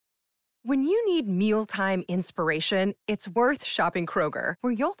When you need mealtime inspiration, it's worth shopping Kroger,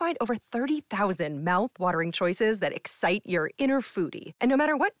 where you'll find over 30,000 mouth-watering choices that excite your inner foodie. And no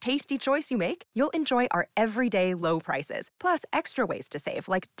matter what tasty choice you make, you'll enjoy our everyday low prices, plus extra ways to save,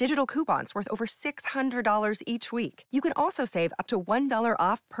 like digital coupons worth over $600 each week. You can also save up to $1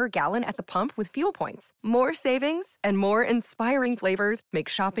 off per gallon at the pump with fuel points. More savings and more inspiring flavors make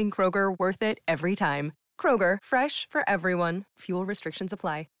shopping Kroger worth it every time. Kroger, fresh for everyone. Fuel restrictions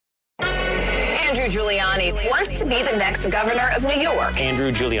apply. Andrew Giuliani wants to be the next governor of New York. Andrew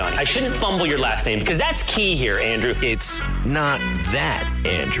Giuliani. I shouldn't fumble your last name because that's key here, Andrew. It's not that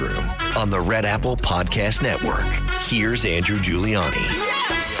Andrew on the Red Apple Podcast Network. Here's Andrew Giuliani.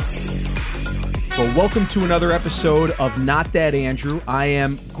 Well, welcome to another episode of Not That Andrew. I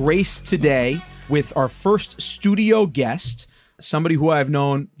am graced today with our first studio guest, somebody who I've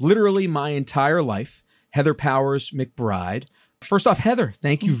known literally my entire life, Heather Powers McBride. First off, Heather,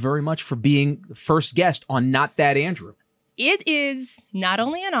 thank you very much for being the first guest on Not That Andrew. It is not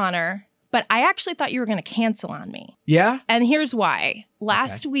only an honor, but I actually thought you were going to cancel on me. Yeah? And here's why.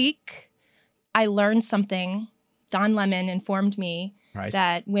 Last week, I learned something. Don Lemon informed me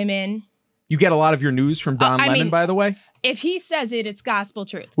that women... You get a lot of your news from Don Lemon, by the way? If he says it, it's gospel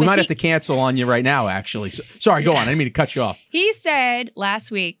truth. We might have to cancel on you right now, actually. So, sorry, go on. I didn't mean to cut you off. He said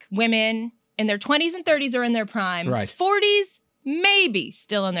last week, women in their 20s and 30s are in their prime. Right. 40s, maybe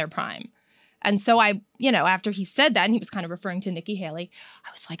still in their prime. And so I, after he said that, and he was kind of referring to Nikki Haley,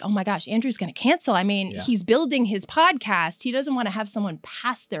 I was like, oh my gosh, Andrew's going to cancel. I mean, he's building his podcast. He doesn't want to have someone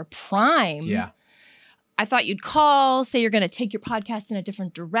past their prime. Yeah. I thought you'd call, say you're going to take your podcast in a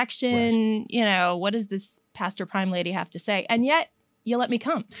different direction. Right. What does this Pastor Prime lady have to say? And yet, you let me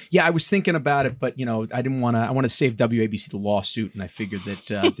come. Yeah, I was thinking about it, but, I didn't want to, I want to save WABC the lawsuit, and I figured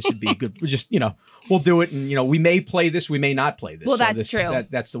that this would be a good, we'll do it, and, we may play this, we may not play this. Well, that's true.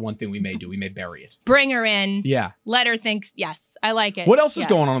 That's the one thing we may do. We may bury it. Bring her in. Yeah. Let her think, yes, I like it. What else is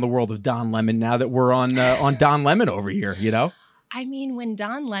going on in the world of Don Lemon now that we're on Don Lemon over here, I mean, when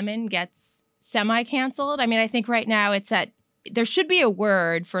Don Lemon gets semi-canceled, I think right now it's there should be a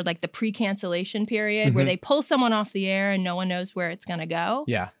word for like the pre-cancellation period where they pull someone off the air and no one knows where it's going to go.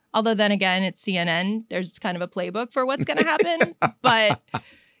 Yeah. Although then again, it's CNN. There's kind of a playbook for what's going to happen. But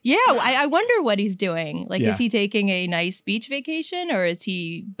yeah, I wonder what he's doing. Like, is he taking a nice beach vacation or is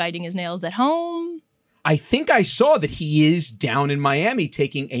he biting his nails at home? I think I saw that he is down in Miami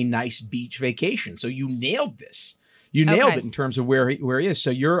taking a nice beach vacation. So you nailed this. You nailed it in terms of where he is. So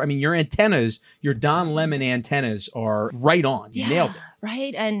your antennas, your Don Lemon antennas are right on. You nailed it.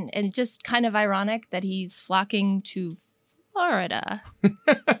 Right. And just kind of ironic that he's flocking to Florida,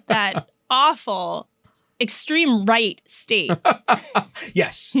 that awful extreme right state.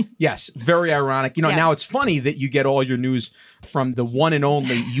 Yes. Very ironic. Now it's funny that you get all your news from the one and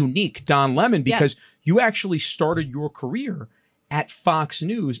only unique Don Lemon because you actually started your career at Fox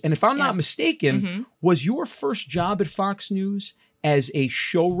News. And if I'm not mistaken, was your first job at Fox News as a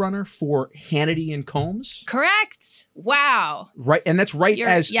showrunner for Hannity and Combs? Correct. Wow. Right. And that's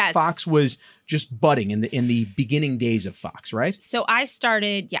as Fox was just budding in the beginning days of Fox, right? So I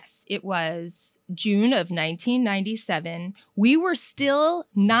started, it was June of 1997. We were still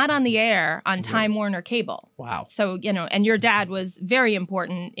not on the air on Time Warner Cable. Wow. So, and your dad was very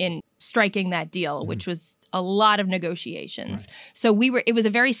important in striking that deal, which was a lot of negotiations. Right. So it was a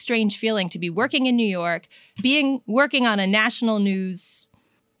very strange feeling to be working in New York, working on a national news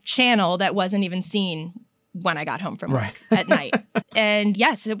channel that wasn't even seen when I got home from work at night. And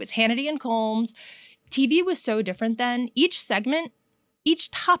yes, it was Hannity and Combs. TV was so different then. Each segment,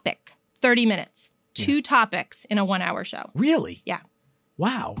 each topic, 30 minutes, 2 topics in a 1-hour show. Really? Yeah.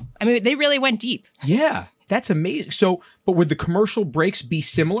 Wow. They really went deep. Yeah. That's amazing. So, but would the commercial breaks be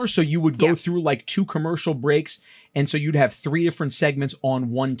similar? So you would go through like 2 commercial breaks, and so you'd have 3 different segments on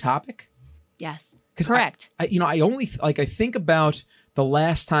one topic? Yes. Correct. I think about the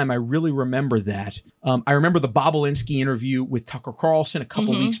last time I really remember that. I remember the Bobulinski interview with Tucker Carlson a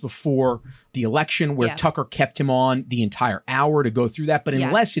couple weeks before the election where Tucker kept him on the entire hour to go through that. But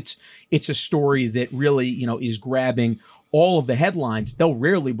unless it's a story that really, is grabbing all of the headlines, they'll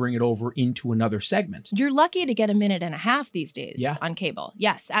rarely bring it over into another segment. You're lucky to get a minute and a half these days on cable.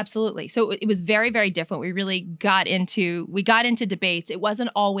 Yes, absolutely. So it was very, very different. We really got into debates. It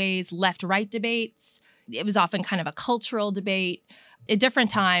wasn't always left-right debates. It was often kind of a cultural debate. A different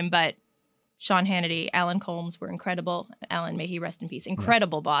time, but Sean Hannity, Alan Colmes were incredible. Alan, may he rest in peace.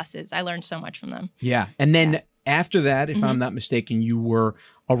 Incredible bosses. I learned so much from them. Yeah. And then after that, if I'm not mistaken, you were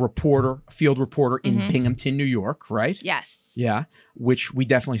a field reporter in Binghamton, New York, right? Yes. Yeah. Which we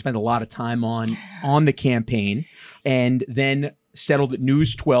definitely spent a lot of time on the campaign. And then settled at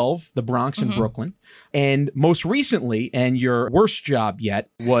News 12, the Bronx and Brooklyn. And most recently, and your worst job yet,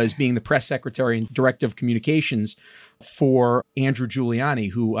 was being the press secretary and director of communications for Andrew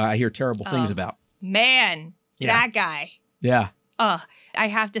Giuliani, who I hear terrible things about. Man, that guy. Yeah. I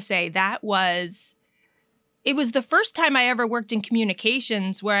have to say, it was the first time I ever worked in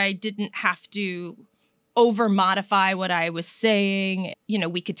communications where I didn't have to over-modify what I was saying. You know,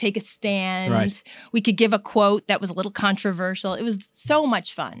 we could take a stand. Right. We could give a quote that was a little controversial. It was so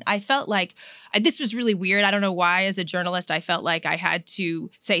much fun. I felt like this was really weird. I don't know why, as a journalist, I felt like I had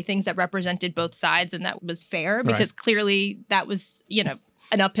to say things that represented both sides, and that was fair because clearly that was,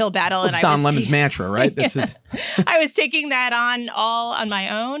 an uphill battle. It's Don Lemon's mantra, right? I was taking that on all on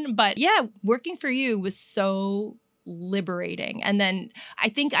my own. But yeah, working for you was so liberating. And then I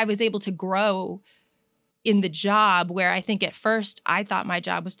think I was able to grow in the job where I think at first I thought my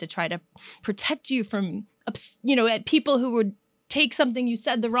job was to try to protect you from, at people who would take something you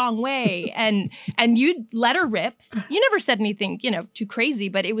said the wrong way and you'd let her rip. You never said anything, too crazy,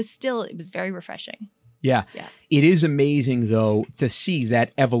 but it was very refreshing. Yeah. It is amazing, though, to see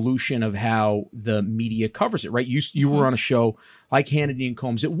that evolution of how the media covers it, right? You were on a show like Hannity and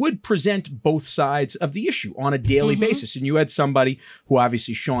Combs. It would present both sides of the issue on a daily basis. And you had somebody who,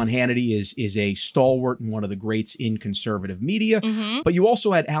 obviously, Sean Hannity is a stalwart and one of the greats in conservative media. But you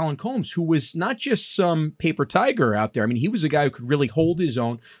also had Alan Combs, who was not just some paper tiger out there. I mean, he was a guy who could really hold his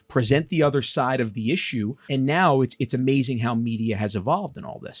own, present the other side of the issue. And now it's amazing how media has evolved in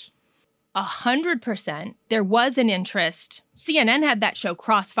all this. 100%. There was an interest. CNN had that show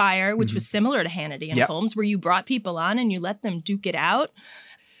Crossfire, which was similar to Hannity and Combs, where you brought people on and you let them duke it out.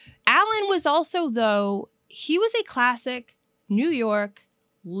 Alan was also, though, he was a classic New York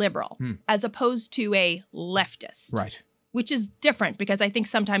liberal, as opposed to a leftist. Right. Which is different because I think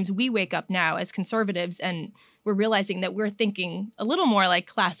sometimes we wake up now as conservatives and we're realizing that we're thinking a little more like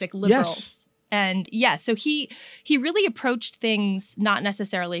classic liberals. Yes. And so he really approached things not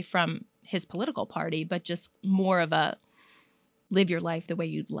necessarily from his political party, but just more of a live your life the way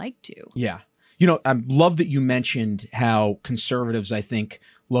you'd like to. Yeah. I love that you mentioned how conservatives, I think,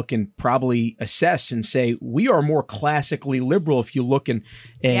 look and probably assess and say, we are more classically liberal if you look and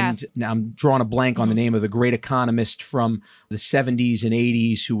now I'm drawing a blank on the name of the great economist from the 70s and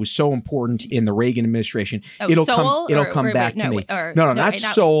 80s who was so important in the Reagan administration. It'll come back to me. Not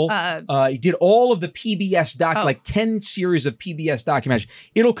Soul. He did all of the PBS like 10 series of PBS documentaries.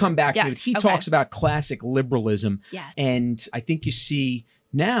 It'll come back to me. He talks about classic liberalism. Yes. And I think you see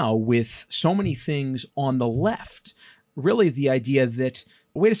now with so many things on the left, really the idea that,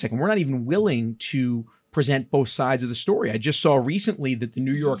 wait a second, we're not even willing to present both sides of the story. I just saw recently that the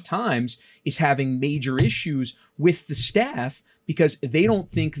New York Times is having major issues with the staff because they don't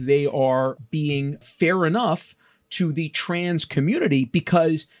think they are being fair enough to the trans community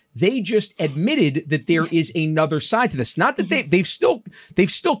because they just admitted that there is another side to this. Not that they've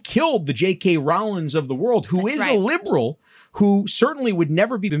still killed the J.K. Rowlings of the world, who is a liberal, who certainly would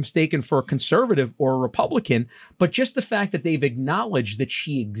never be mistaken for a conservative or a Republican, but just the fact that they've acknowledged that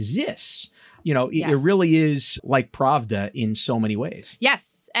she exists, it really is like Pravda in so many ways.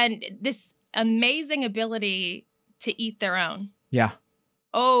 Yes, and this amazing ability to eat their own. Yeah.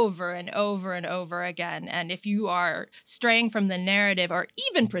 Over and over and over again. And if you are straying from the narrative or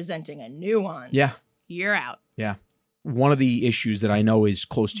even presenting a nuance, you're out. Yeah. One of the issues that I know is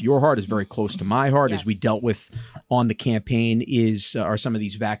close to your heart, is very close to my heart, as we dealt with on the campaign, are some of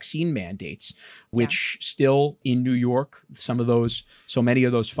these vaccine mandates, which still in New York, so many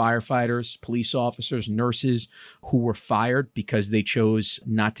of those firefighters, police officers, nurses who were fired because they chose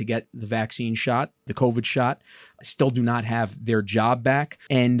not to get the vaccine shot, the COVID shot, still do not have their job back.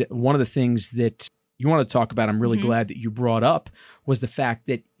 And one of the things that you want to talk about, I'm really glad that you brought up, was the fact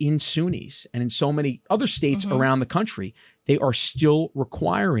that in SUNYs and in so many other states around the country, they are still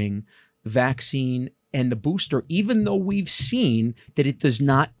requiring the vaccine and the booster, even though we've seen that it does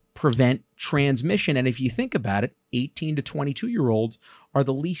not prevent transmission. And if you think about it, 18 to 22-year-olds are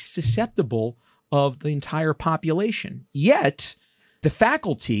the least susceptible of the entire population. Yet, the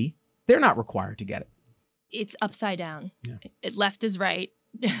faculty, they're not required to get it. It's upside down. Yeah. Left is right.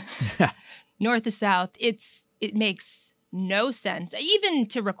 North is south. It makes no sense, even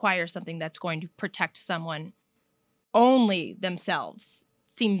to require something that's going to protect someone only themselves.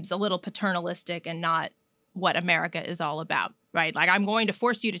 Seems a little paternalistic and not what America is all about, right? Like, I'm going to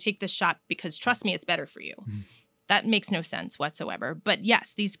force you to take this shot because, trust me, it's better for you. That makes no sense whatsoever. But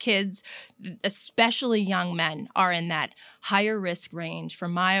yes, these kids, especially young men, are in that higher risk range for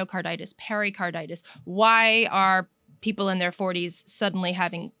myocarditis, pericarditis. Why are people in their 40s suddenly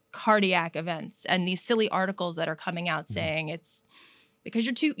having cardiac events and these silly articles that are coming out saying it's because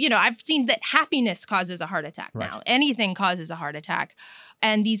you're too, I've seen that happiness causes a heart attack now. Anything causes a heart attack.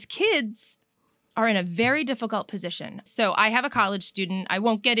 And these kids are in a very difficult position. So I have a college student. I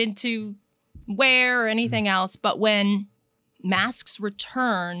won't get into where or anything else, but when masks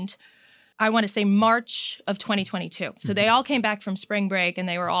returned, I want to say March of 2022. So they all came back from spring break and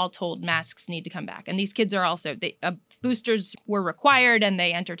they were all told masks need to come back. And these kids are also, boosters were required and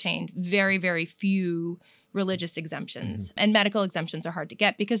they entertained very, very few religious exemptions. And medical exemptions are hard to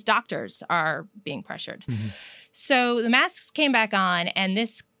get because doctors are being pressured. So the masks came back on, and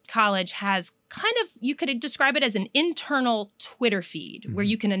this college has kind of, you could describe it as an internal Twitter feed where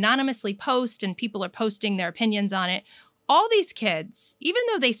you can anonymously post and people are posting their opinions on it. All these kids, even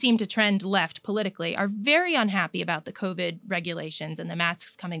though they seem to trend left politically, are very unhappy about the COVID regulations and the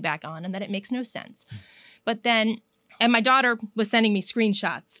masks coming back on and that it makes no sense. But then, and my daughter was sending me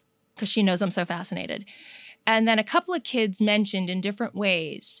screenshots because she knows I'm so fascinated. And then a couple of kids mentioned in different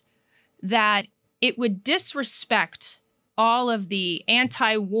ways that it would disrespect all of the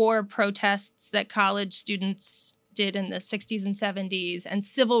anti-war protests that college students did in the 60s and 70s and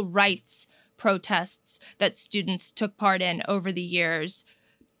civil rights protests that students took part in over the years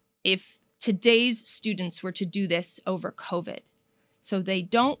if today's students were to do this over COVID. So they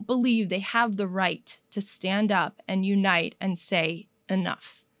don't believe they have the right to stand up and unite and say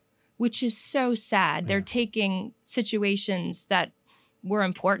enough, which is so sad. They're taking situations that were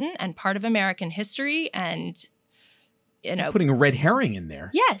important and part of American history and putting a red herring in there.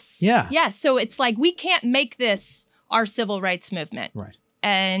 Yes. Yeah. Yes. So it's like we can't make this our civil rights movement. Right.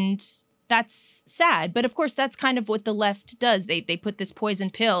 And that's sad. But of course, that's kind of what the left does. They put this poison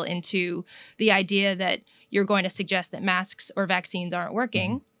pill into the idea that you're going to suggest that masks or vaccines aren't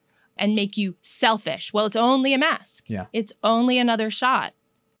working and make you selfish. Well, it's only a mask. Yeah. It's only another shot.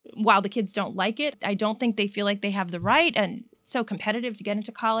 While the kids don't like it, I don't think they feel like they have the right. And it's so competitive to get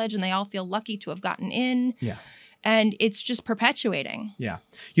into college and they all feel lucky to have gotten in. Yeah. And it's just perpetuating. Yeah.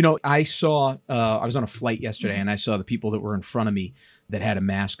 I saw, I was on a flight yesterday and I saw the people that were in front of me that had a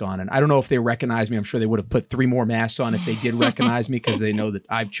mask on. And I don't know if they recognized me. I'm sure they would have put 3 more masks on if they did recognize me because they know that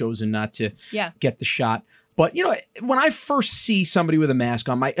I've chosen not to get the shot. But, when I first see somebody with a mask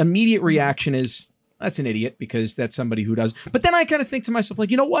on, my immediate reaction is, that's an idiot because that's somebody who does. But then I kind of think to myself,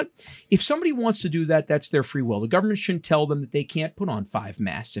 like, you know what? If somebody wants to do that, that's their free will. The government shouldn't tell them that they can't put on 5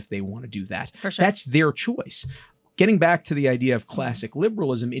 masks if they want to do that. For sure. That's their choice. Getting back to the idea of classic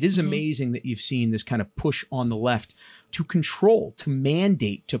liberalism, it is amazing that you've seen this kind of push on the left to control, to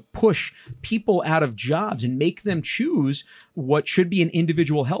mandate, to push people out of jobs and make them choose what should be an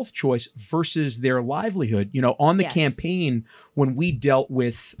individual health choice versus their livelihood. On the campaign, when we dealt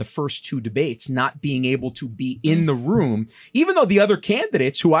with the first 2 debates, not being able to be in the room, even though the other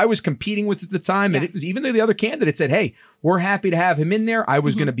candidates who I was competing with at the time, and it was even though the other candidates said, hey, we're happy to have him in there, I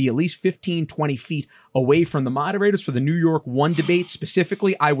was going to be at least 15, 20 feet away from the moderators for the New York 1 debate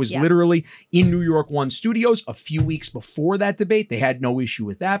specifically. I was literally in New York 1 studios a few weeks before that debate. They had no issue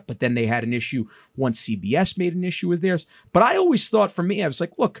with that, but then they had an issue once CBS made an issue with theirs. But I always thought, for me, I was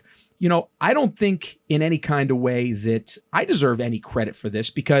like, look, I don't think in any kind of way that I deserve any credit for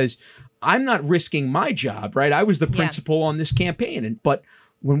this because I'm not risking my job, right? I was the principal on this campaign. But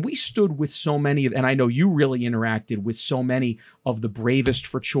when we stood with so many of, and I know you really interacted with so many of the bravest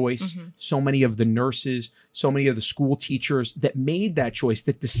for choice, so many of the nurses, so many of the school teachers that made that choice,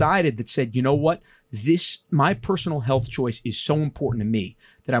 that decided, that said, you know what, my personal health choice is so important to me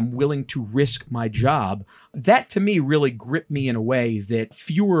that I'm willing to risk my job. That to me really gripped me in a way that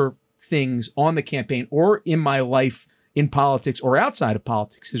fewer things on the campaign or in my life in politics or outside of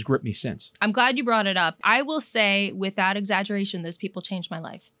politics has gripped me since. I'm glad you brought it up. I will say, without exaggeration, those people changed my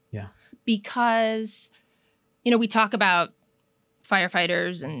life. Yeah. Because, we talk about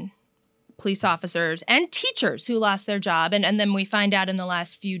firefighters and police officers and teachers who lost their job. And then we find out in the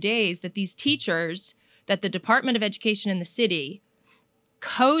last few days that these teachers, that the Department of Education in the city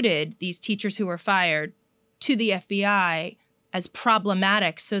coded these teachers who were fired to the FBI as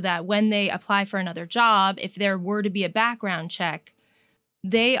problematic so that when they apply for another job, if there were to be a background check,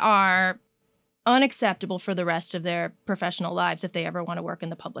 they are unacceptable for the rest of their professional lives if they ever want to work in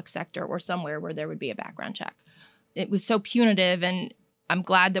the public sector or somewhere where there would be a background check. It was so punitive, and I'm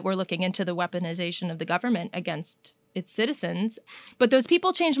glad that we're looking into the weaponization of the government against its citizens. But those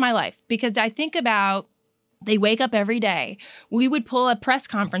people changed my life because I think about, they wake up every day. We would pull a press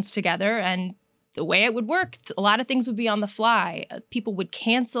conference together, and the way it would work, a lot of things would be on the fly. People would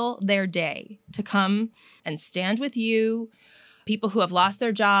cancel their day to come and stand with you. people who have lost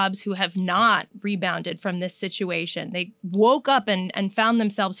their jobs, who have not rebounded from this situation. They woke up and found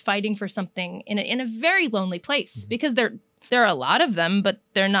themselves fighting for something in a very lonely place because there are a lot of them, but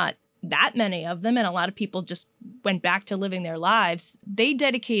they're not that many of them. And a lot of people just went back to living their lives. They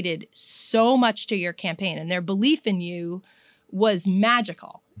dedicated so much to your campaign, and their belief in you was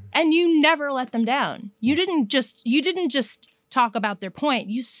magical. And you never let them down. You didn't just talk about their point.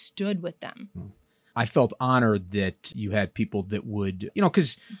 You stood with them. I felt honored that you had people that would,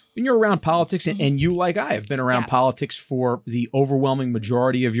 because when you're around politics, and you, like I, have been around politics for the overwhelming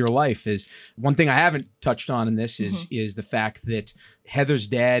majority of your life, is one thing I haven't touched on in this is the fact that Heather's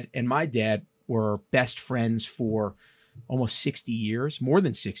dad and my dad were best friends for almost 60 years, more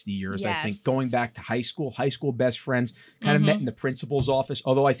than 60 years, I think, going back to high school best friends, kind of met in the principal's office.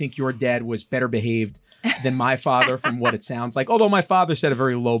 Although I think your dad was better behaved than my father from what it sounds like. Although my father set a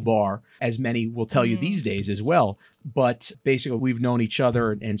very low bar, as many will tell you these days as well. But basically, we've known each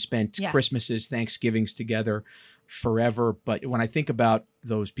other and spent Christmases, Thanksgivings together forever. But when I think about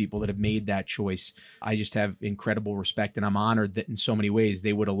those people that have made that choice, I just have incredible respect. And I'm honored that in so many ways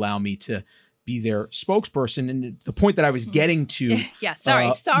they would allow me to be their spokesperson. And the point that I was getting to... Sorry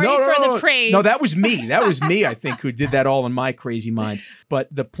for the praise. No, that was me. That was me, I think, who did that all in my crazy mind. But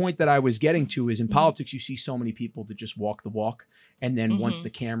the point that I was getting to is in politics, you see so many people that just walk the walk. And then once the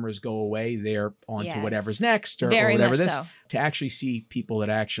cameras go away, they're on to whatever's next or whatever it is. So. To actually see people that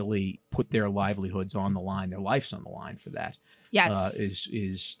actually put their livelihoods on the line, their life's on the line for that,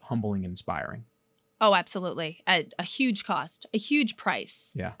 is humbling and inspiring. Oh, absolutely. At a huge cost, a huge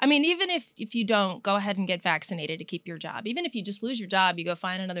price. Yeah. I mean, even if you don't go ahead and get vaccinated to keep your job, even if you just lose your job, you go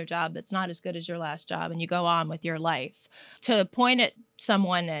find another job that's not as good as your last job and you go on with your life. To point at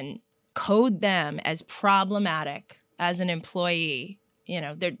someone and code them as problematic as an employee,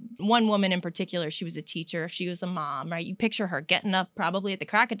 one woman in particular, she was a teacher, she was a mom, right? You picture her getting up probably at the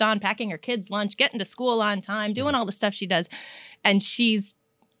crack of dawn, packing her kids' lunch, getting to school on time, doing all the stuff she does, and she's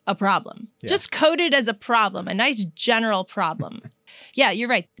a problem. Just coded as a problem, a nice general problem. Yeah, you're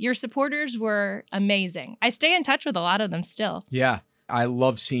right. Your supporters were amazing. I stay in touch with a lot of them still. Yeah. I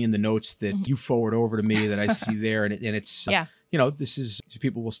love seeing the notes that you forward over to me that I see there. And it's, this is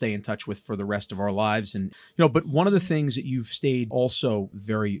people we'll stay in touch with for the rest of our lives. And, but one of the things that you've stayed also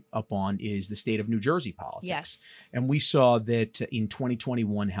very up on is the state of New Jersey politics. Yes. And we saw that in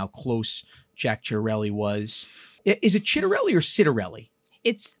 2021, how close Jack Ciattarelli was. Is it Ciattarelli or Citarelli?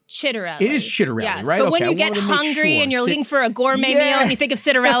 It's Chitterelli. It is Chitterelli, yes. right? But when you get hungry and you're looking for a gourmet meal and you think of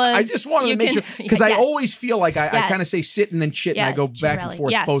Citarellas. I just wanted to make sure, because I always feel like I kind of say sit and then chit and I go back and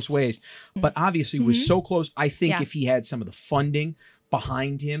forth both ways. But obviously it was so close. I think if he had some of the funding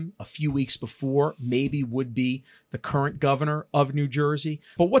behind him a few weeks before, maybe would be the current governor of New Jersey.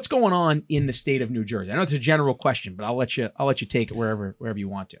 But what's going on in the state of New Jersey? I know it's a general question, but I'll let you take it wherever you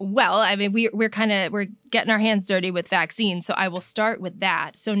want to. Well, I mean, we're getting our hands dirty with vaccines, so I will start with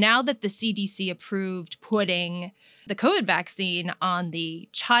that. So now that the CDC approved putting the COVID vaccine on the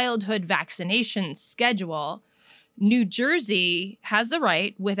childhood vaccination schedule, New Jersey has the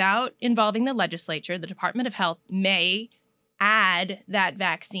right, without involving the legislature, the Department of Health may add that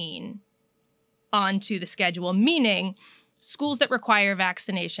vaccine onto the schedule, meaning schools that require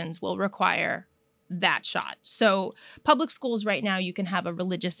vaccinations will require that shot. So public schools right now, you can have a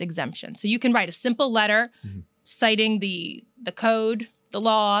religious exemption. So you can write a simple letter citing the code, the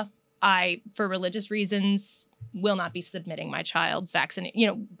law. I, for religious reasons, will not be submitting my child's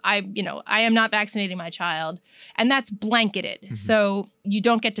vaccination. I am not vaccinating my child. And that's blanketed. So you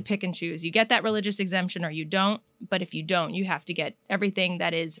don't get to pick and choose. You get that religious exemption or you don't. But if you don't, you have to get everything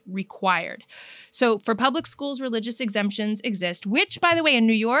that is required. So for public schools, religious exemptions exist, which, by the way, in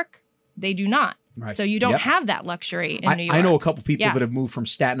New York, they do not. Right. So you don't have that luxury in New York. I know a couple people that have moved from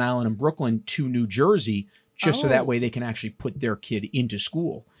Staten Island and Brooklyn to New Jersey just so that way they can actually put their kid into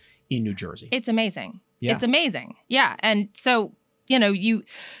school in New Jersey. It's amazing. Yeah. It's amazing. Yeah. And so,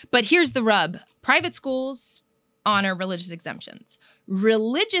 but here's the rub. Private schools honor religious exemptions.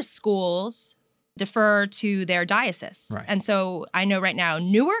 Religious schools defer to their diocese. Right. And so I know right now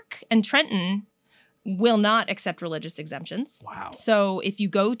Newark and Trenton will not accept religious exemptions. Wow. So if you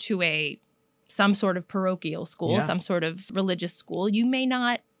go to some sort of parochial school, some sort of religious school, you may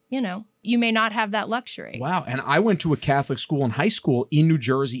not have that luxury. Wow. And I went to a Catholic school in high school in New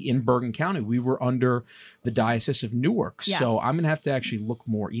Jersey, in Bergen County. We were under the Diocese of Newark. Yeah. So I'm going to have to actually look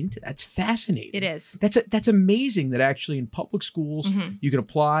more into that. That's fascinating. It is. That's amazing that actually in public schools, you can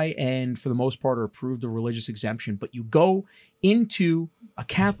apply and for the most part are approved of religious exemption, but you go into a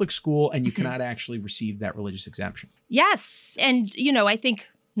Catholic school and you cannot actually receive that religious exemption. Yes. And, I think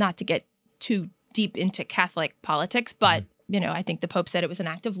not to get too deep into Catholic politics, but I think the Pope said it was an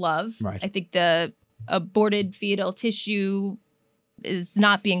act of love. Right. I think the aborted fetal tissue is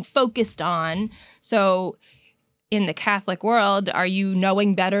not being focused on. So in the Catholic world, are you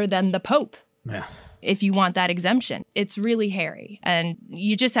knowing better than the Pope? Yeah. If you want that exemption. It's really hairy. And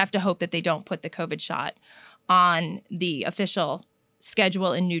you just have to hope that they don't put the COVID shot on the official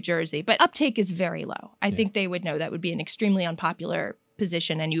schedule in New Jersey. But uptake is very low. I think they would know that would be an extremely unpopular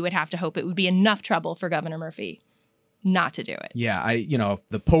position, and you would have to hope it would be enough trouble for Governor Murphy not to do it. Yeah,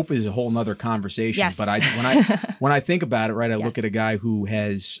 the Pope is a whole nother conversation. Yes. But when I think about it, right, I look at a guy who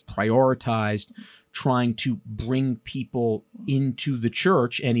has prioritized trying to bring people into the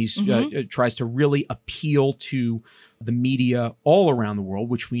church, and he's tries to really appeal to the media all around the world,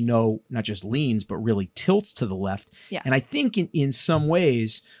 which we know not just leans, but really tilts to the left. Yeah. And I think in some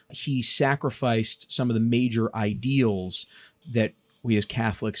ways, he sacrificed some of the major ideals that we as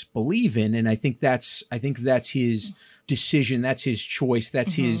Catholics believe in. And I think that's his decision. That's his choice.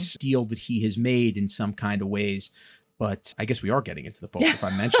 That's his deal that he has made in some kind of ways. But I guess we are getting into the Pope if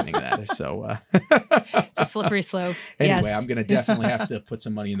I'm mentioning that. So it's a slippery slope. Anyway, yes. I'm going to definitely have to put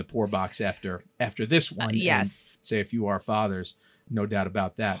some money in the poor box after this one. Yes. And say a few Our Fathers, no doubt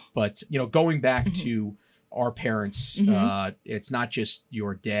about that. But, going back to our parents, it's not just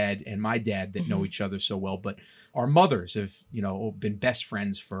your dad and my dad that know each other so well, but our mothers have, been best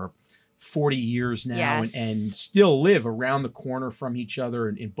friends for 40 years now and still live around the corner from each other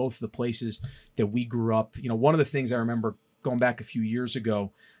in both of the places that we grew up. One of the things I remember going back a few years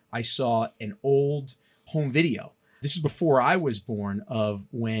ago, I saw an old home video. This is before I was born, of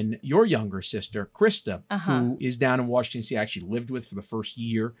when your younger sister, Krista, who is down in Washington, D.C., I actually lived with for the first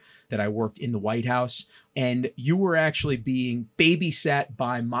year that I worked in the White House. And you were actually being babysat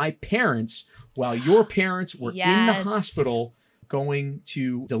by my parents while your parents were in the hospital going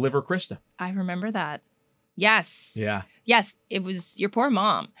to deliver Krista. I remember that. Yes. Yeah. Yes. It was your poor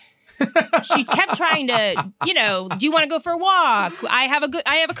mom. She kept trying to, do you want to go for a walk? I have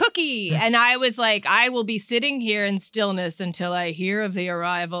a cookie. And I was like, I will be sitting here in stillness until I hear of the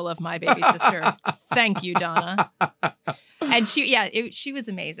arrival of my baby sister. Thank you, Donna. And she was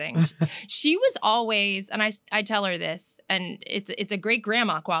amazing. She was always, and I tell her this, and it's a great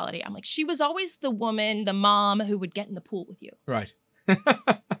grandma quality. I'm like, she was always the woman, the mom who would get in the pool with you. Right.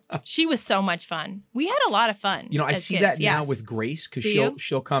 She was so much fun. We had a lot of fun. I see kids. that now with Grace, because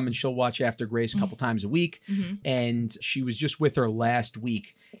she'll come and she'll watch After Grace a couple times a week. And she was just with her last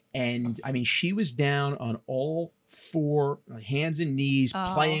week. And I mean, she was down on all four, hands and knees,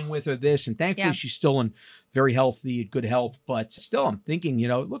 playing with her this. And thankfully, she's still in very healthy, good health. But still, I'm thinking,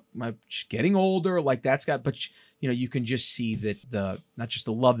 look, she's getting older. Like but you can just see that not just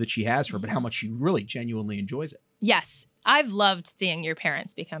the love that she has for her, but how much she really genuinely enjoys it. Yes. I've loved seeing your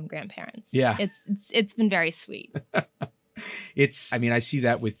parents become grandparents. Yeah. It's been very sweet. I see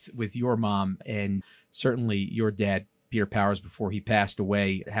that with your mom, and certainly your dad, Peter Powers, before he passed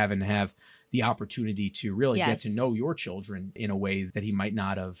away, having to have the opportunity to really get to know your children in a way that he might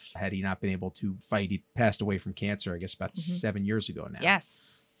not have had he not been able to fight. He passed away from cancer, I guess, about 7 years ago now.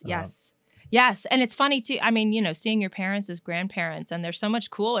 Yes. Yes. And it's funny too. I mean, seeing your parents as grandparents, and they're so much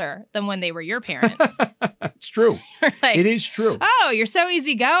cooler than when they were your parents. It's true. Like, it is true. Oh, you're so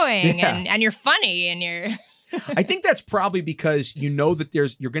easygoing and you're funny and you're. I think that's probably because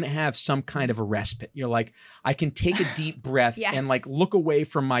that you're going to have some kind of a respite. You're like, I can take a deep breath and look away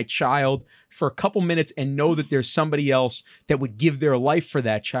from my child for a couple minutes and know that there's somebody else that would give their life for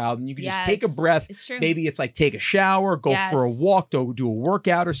that child. And you can just take a breath. It's true. Maybe it's like take a shower, go for a walk, do a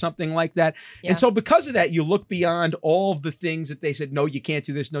workout or something like that. Yeah. And so because of that, you look beyond all of the things that they said, no, you can't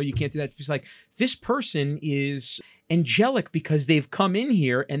do this. No, you can't do that. It's like, this person is angelic because they've come in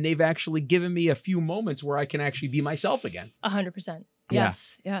here and they've actually given me a few moments where I can actually be myself again. 100%.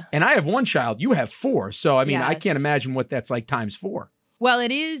 Yes. Yeah. And I have one child. You have four. So, I mean, I can't imagine what that's like times 4. Well,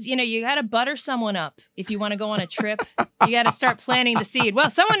 it is, you got to butter someone up if you want to go on a trip. You got to start planting the seed. Well,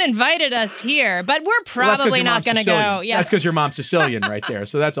 someone invited us here, but we're probably not going to go. Yeah. That's because your mom's Sicilian right there.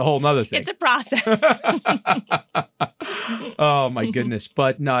 So that's a whole nother thing. It's a process. Oh, my goodness.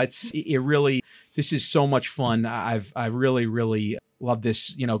 But no, it really, this is so much fun. I really, really love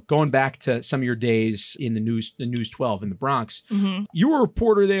this. Going back to some of your days in the News 12 in the Bronx, you were a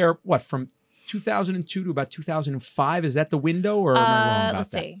reporter there, from 2002 to about 2005? Is that the window, or am I wrong about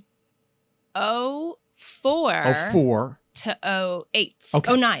let's that? See. 04. 04. to 08.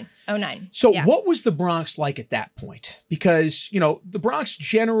 Okay. 09. So yeah. what was the Bronx like at that point? Because, the Bronx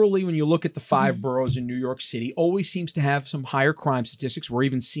generally, when you look at the five boroughs in New York City, always seems to have some higher crime statistics. We're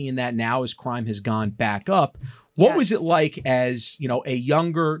even seeing that now as crime has gone back up. What was it like as, a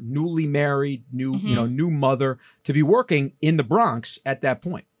younger, newly married, new mother to be working in the Bronx at that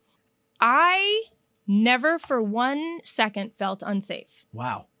point? I never for 1 second felt unsafe.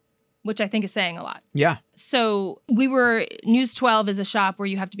 Wow. Which I think is saying a lot. Yeah. So News 12 is a shop where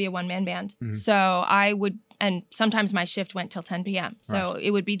you have to be a one-man band. Mm-hmm. So and sometimes my shift went till 10 p.m. So It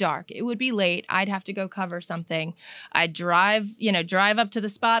would be dark. It would be late. I'd have to go cover something. I'd drive up to the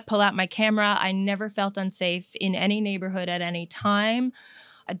spot, pull out my camera. I never felt unsafe in any neighborhood at any time.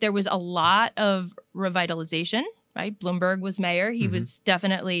 There was a lot of revitalization, right? Bloomberg was mayor. He was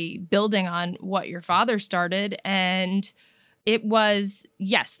definitely building on what your father started. And it was,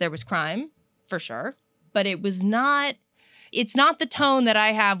 yes, there was crime, for sure, but it's not the tone that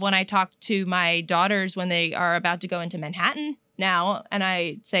I have when I talk to my daughters when they are about to go into Manhattan now, and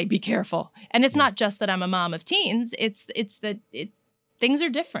I say, be careful. And it's not just that I'm a mom of teens, it's that things are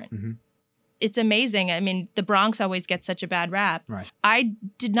different. Mm-hmm. It's amazing. I mean, the Bronx always gets such a bad rap. Right. I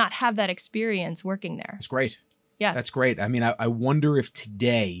did not have that experience working there. That's great. Yeah. That's great. I mean, I wonder if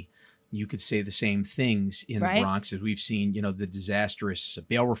today you could say the same things in the Bronx as we've seen, the disastrous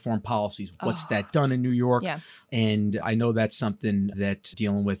bail reform policies. What's that done in New York? Yeah. And I know that's something that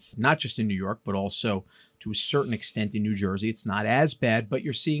dealing with not just in New York, but also to a certain extent in New Jersey. It's not as bad, but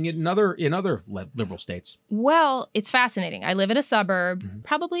you're seeing it in other liberal states. Well, it's fascinating. I live in a suburb,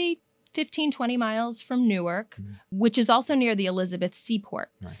 probably 15, 20 miles from Newark, which is also near the Elizabeth Seaport.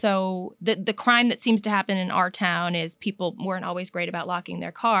 Right. So the crime that seems to happen in our town is people weren't always great about locking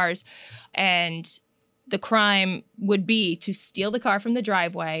their cars. And the crime would be to steal the car from the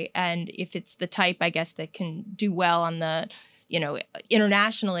driveway. And if it's the type, I guess, that can do well on the,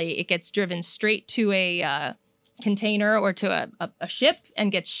 internationally, it gets driven straight to a container or to a ship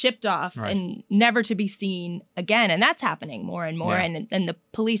and gets shipped off and never to be seen again. And that's happening more and more. Yeah. And the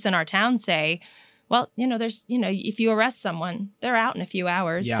police in our town say, well, there's, if you arrest someone, they're out in a few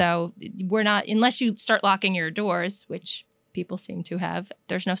hours. Yeah. So we're not, unless you start locking your doors, which people seem to have,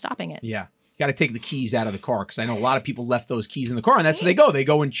 there's no stopping it. Yeah. You got to take the keys out of the car because I know a lot of people left those keys in the car and that's where they go. They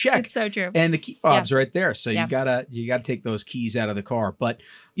go and check. It's so true. And the key fob's right there. So you gotta take those keys out of the car. But,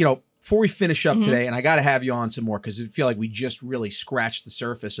 before we finish up today, and I got to have you on some more because I feel like we just really scratched the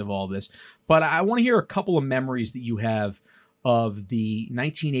surface of all this. But I want to hear a couple of memories that you have of the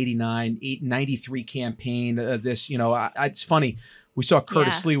 1989-93 campaign. It's funny. We saw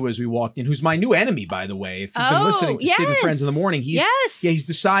Curtis Lee as we walked in, who's my new enemy, by the way. If you've been listening to Sid and Friends in the Morning, he's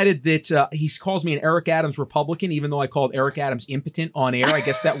decided that he calls me an Eric Adams Republican, even though I called Eric Adams impotent on air. I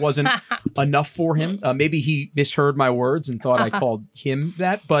guess that wasn't enough for him. Maybe he misheard my words and thought I called him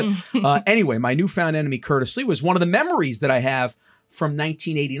that. But anyway, my newfound enemy, Curtis Lee, was one of the memories that I have from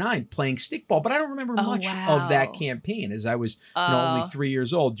 1989 playing stickball, but I don't remember much of that campaign as I was only 3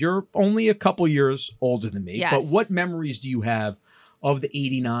 years old. You're only a couple years older than me, but what memories do you have of the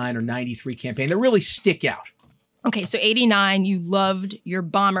 89 or 93 campaign that really stick out? Okay, so 89, you loved your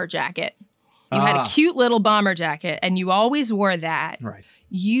bomber jacket. You had a cute little bomber jacket, and you always wore that. Right.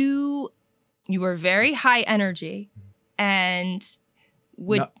 You were very high energy, and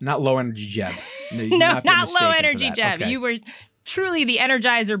would not low energy Jeb. No, not low energy Jeb. Okay. You were truly the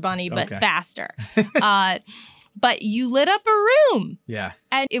Energizer Bunny, but faster. But you lit up a room. Yeah.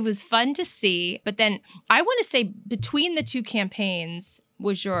 And it was fun to see. But then I want to say between the two campaigns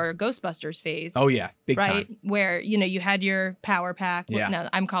was your Ghostbusters phase. Oh, yeah. Big right? time. Where, you had your power pack. Yeah. No,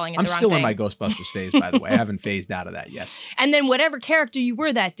 I'm calling it I'm the wrong still thing. in my Ghostbusters phase, by the way. I haven't phased out of that yet. And then whatever character you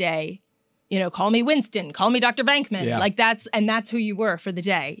were that day, call me Winston, call me Dr. Venkman. Yeah. That's who you were for the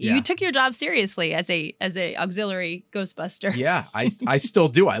day. Yeah. You took your job seriously as a auxiliary Ghostbuster. Yeah, I still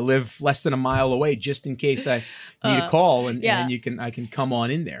do. I live less than a mile away just in case I need a call and I can come on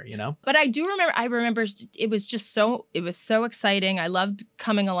in there, But I remember it was so exciting. I loved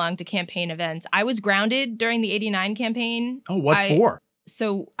coming along to campaign events. I was grounded during the 89 campaign. Oh, what for?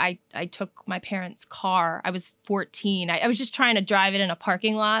 So I took my parents' car. I was 14. I was just trying to drive it in a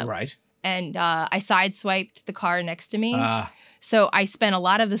parking lot. Right. And I sideswiped the car next to me. So I spent a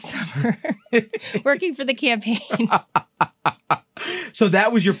lot of the summer working for the campaign. So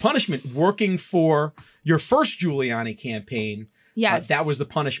that was your punishment, working for your first Giuliani campaign. Yes. That was the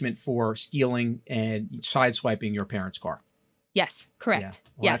punishment for stealing and sideswiping your parents' car. Yes, correct.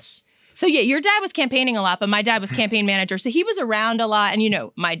 Yeah. Well, yes. So your dad was campaigning a lot, but my dad was campaign manager. So he was around a lot.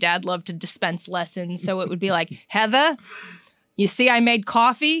 And, my dad loved to dispense lessons. So it would be like, Heather, You see, I made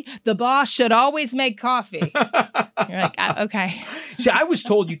coffee. The boss should always make coffee. You're like, okay. See, I was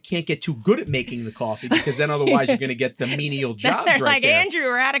told you can't get too good at making the coffee because then otherwise you're going to get the menial jobs They're right like, there. Andrew,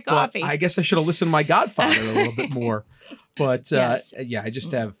 we're out of coffee. Well, I guess I should have listened to my godfather a little bit more. But Yes. yeah, I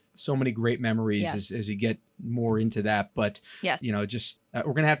just have so many great memories Yes. as you get more into that. But, Yes. just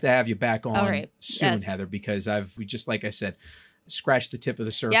we're going to have you back on All right. soon, Yes. Heather, because we just, like I said, scratched the tip of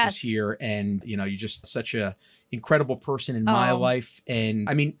the surface Yes. here. And, you're just such a incredible person in my Oh. life. And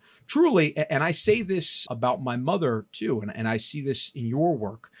I mean, truly, and I say this about my mother too, and I see this in your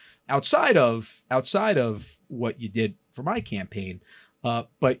work outside of what you did for my campaign.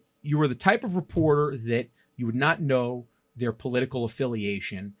 But you were the type of reporter that you would not know their political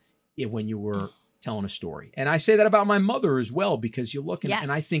affiliation when you were telling a story. And I say that about my mother as well, because you look and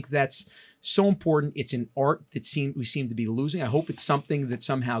I think that's so important. It's an art that we seem to be losing. I hope it's something that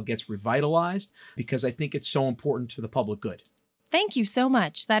somehow gets revitalized, because I think it's so important for the public good. Thank you so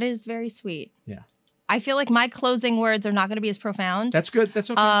much. That is very sweet. Yeah. I feel like my closing words are not going to be as profound. That's good.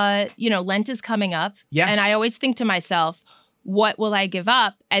 That's okay. Lent is coming up. Yes. And I always think to myself, what will I give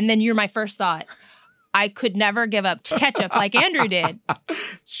up? And then you're my first thought. I could never give up ketchup like Andrew did.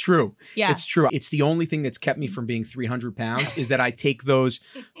 It's true. Yeah. It's true. It's the only thing that's kept me from being 300 pounds is that I take those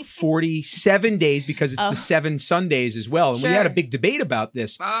 47 days because it's the 7 Sundays as well. And we had a big debate about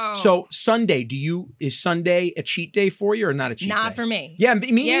this. Oh. So Sunday, is Sunday a cheat day for you or not a cheat day? Not for me. Yeah,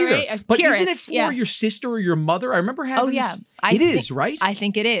 me neither. Right? But Purist, isn't it for your sister or your mother? I remember having Oh, yeah. It is, right? I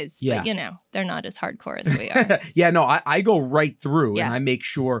think it is. Yeah. But, they're not as hardcore as we are. Yeah, no, I go right through Yeah. and I make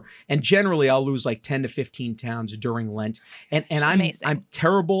sure, and generally I'll lose like 10 to 15 pounds during Lent. And I'm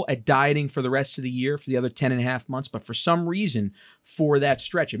terrible at dieting for the rest of the year for the other 10 and a half months. But for some reason, for that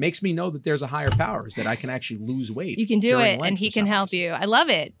stretch, it makes me know that there's a higher powers that I can actually lose weight. You can do during it Lent and he for can some help reason. you. I love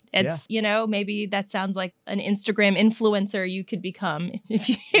it. It's, maybe that sounds like an Instagram influencer you could become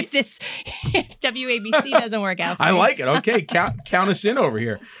if WABC doesn't work out for I you. like it. Okay, count us in over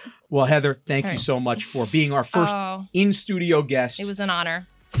here. Well, Heather, thank you so much for being our first in-studio guest. It was an honor.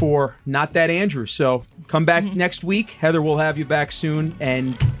 For Not That Andrew. So come back next week. Heather, we'll have you back soon,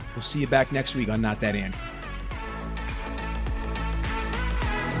 and we'll see you back next week on Not That Andrew.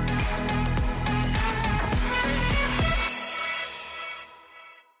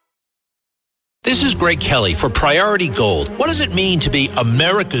 This is Greg Kelly for Priority Gold. What does it mean to be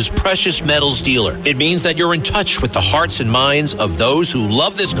America's precious metals dealer? It means that you're in touch with the hearts and minds of those who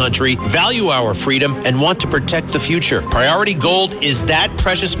love this country, value our freedom, and want to protect the future. Priority Gold is that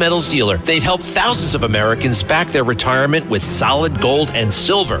precious metals dealer. They've helped thousands of Americans back their retirement with solid gold and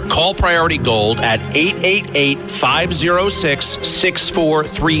silver. Call Priority Gold at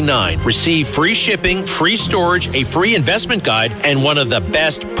 888-506-6439. Receive free shipping, free storage, a free investment guide, and one of the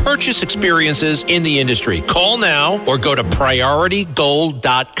best purchase experiences in the industry. Call now or go to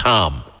PriorityGold.com.